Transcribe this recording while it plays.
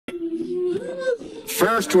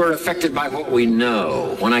First, we're affected by what we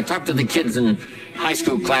know. When I talk to the kids in high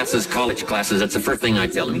school classes, college classes, that's the first thing I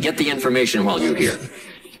tell them. Get the information while you're here.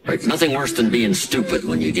 Right? Nothing worse than being stupid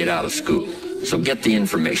when you get out of school. So get the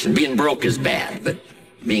information. Being broke is bad, but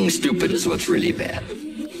being stupid is what's really bad.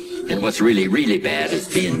 And what's really, really bad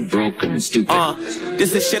is being broke and stupid.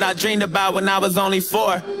 This is shit I dreamed about when I was only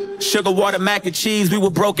 4. Sugar, water, mac and cheese, we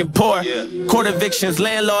were broke and poor. Court evictions,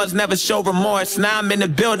 landlords never show remorse. Now I'm in the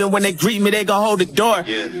building, when they greet me, they gon' hold the door.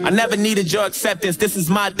 I never needed your acceptance, this is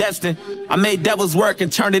my destiny. I made devil's work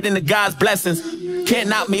and turned it into God's blessings. Can't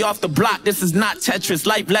knock me off the block, this is not Tetris.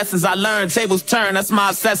 Life lessons I learned, tables turn, that's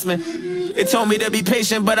my assessment. It told me to be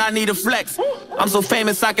patient, but I need a flex. I'm so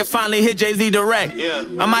famous I can finally hit Jay-Z direct.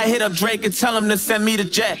 I might hit up Drake and tell him to send me the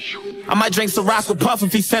jet. I might drink some rock with Puff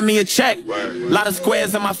if he send me a check. Lot of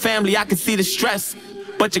squares in my family, I can see the stress.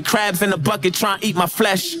 Bunch of crabs in the bucket trying to eat my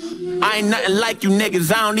flesh. I ain't nothing like you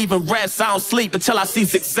niggas, I don't even rest. I don't sleep until I see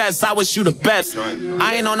success, I wish you the best.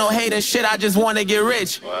 I ain't on no hating shit, I just wanna get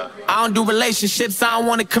rich. I don't do relationships, I don't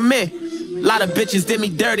wanna commit. A lot of bitches did me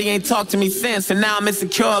dirty, ain't talked to me since. And now I'm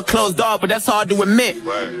insecure, closed off, but that's hard to admit.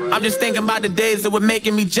 I'm just thinking about the days that were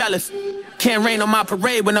making me jealous. Can't rain on my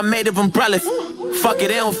parade when I'm made of umbrellas. Fuck it,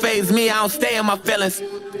 it don't faze me, I don't stay in my feelings.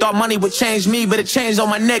 Thought money would change me, but it changed on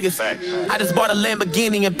my niggas. I just bought a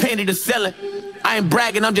Lamborghini and painted the ceiling. I ain't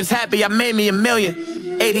bragging, I'm just happy I made me $1 million.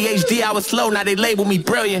 ADHD, I was slow, now they label me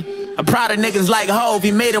brilliant. I'm proud of niggas like Hov,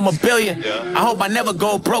 he made him $1 billion. I hope I never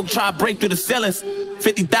go broke, try to break through the ceilings.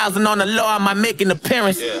 50,000 on the low, I might make an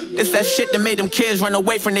appearance. It's that shit that made them kids run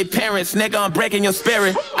away from their parents. Nigga, I'm breaking your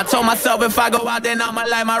spirit. I told myself if I go out there, I'ma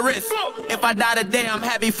light my wrist. If I die today, I'm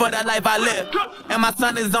happy for the life I live. And my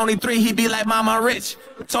son is only 3, he be like, Mama rich.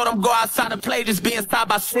 Told him go outside and play, just be inside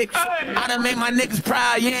by 6. I done made my niggas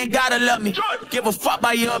proud, you ain't gotta love me. Give a fuck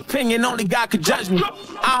by your opinion, only God could judge me.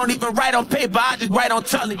 I don't even write on paper, I just write on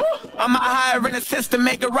Tully. I'm out hiring a sister,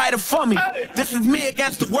 make a writer for me. This is me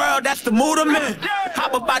against the world, that's the mood I'm in.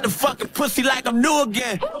 Hop about the fucking pussy like I'm new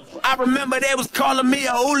again. I remember they was calling me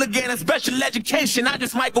a hooligan. In special education, I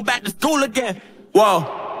just might go back to school again.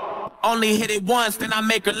 Whoa, only hit it once, then I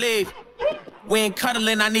make her leave. We ain't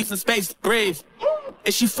cuddling, I need some space to breathe.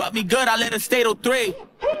 If she fuck me good, I let her stay till 3.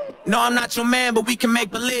 No, I'm not your man, but we can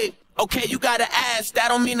make believe. Okay, you got an ass, that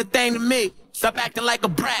don't mean a thing to me. Stop acting like a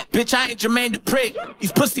brat, bitch, I ain't Jermaine Dupri.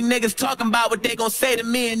 These pussy niggas talking about what they gon' say to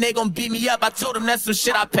me and they gon' beat me up. I told them that's some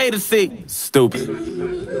shit I pay to see. Stupid.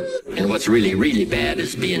 And what's really, really bad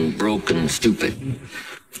is being broke and stupid.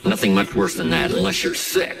 Nothing much worse than that unless you're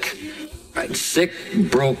sick. Right? Sick,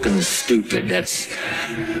 broke, and stupid. That's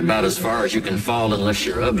about as far as you can fall unless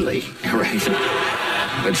you're ugly, right?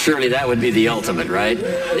 But surely that would be the ultimate, right?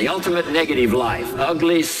 The ultimate negative life.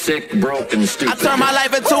 Ugly, sick, broke, and stupid. I turned my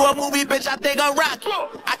life into a movie, bitch, I think I'm Rocky.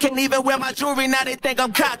 I can't even wear my jewelry, now they think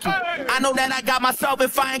I'm cocky. I know that I got myself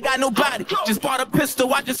if I ain't got nobody. Just bought a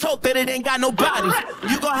pistol, I just hope that it ain't got nobody.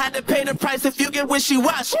 You gon' have to pay the price if you get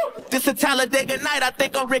wishy-washy. This a Talladega night, I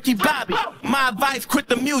think I'm Ricky Bobby. My advice, quit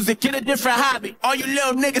the music, get a different hobby. All you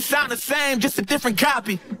little niggas sound the same, just a different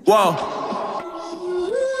copy. Whoa.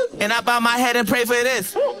 And I bow my head and pray for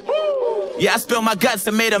this. Yeah, I spilled my guts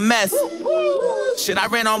and made a mess. Shit, I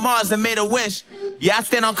ran on Mars and made a wish. Yeah, I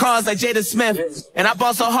stand on cars like Jada Smith. And I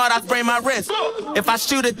ball so hard I sprain my wrist. If I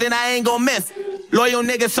shoot it, then I ain't gon' miss. Loyal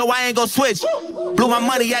nigga, so I ain't gon' switch. Blew my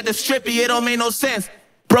money at the strippy, it don't make no sense.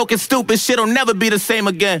 Broke and stupid, shit'll never be the same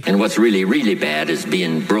again. And what's really, really bad is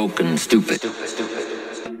being broke and stupid.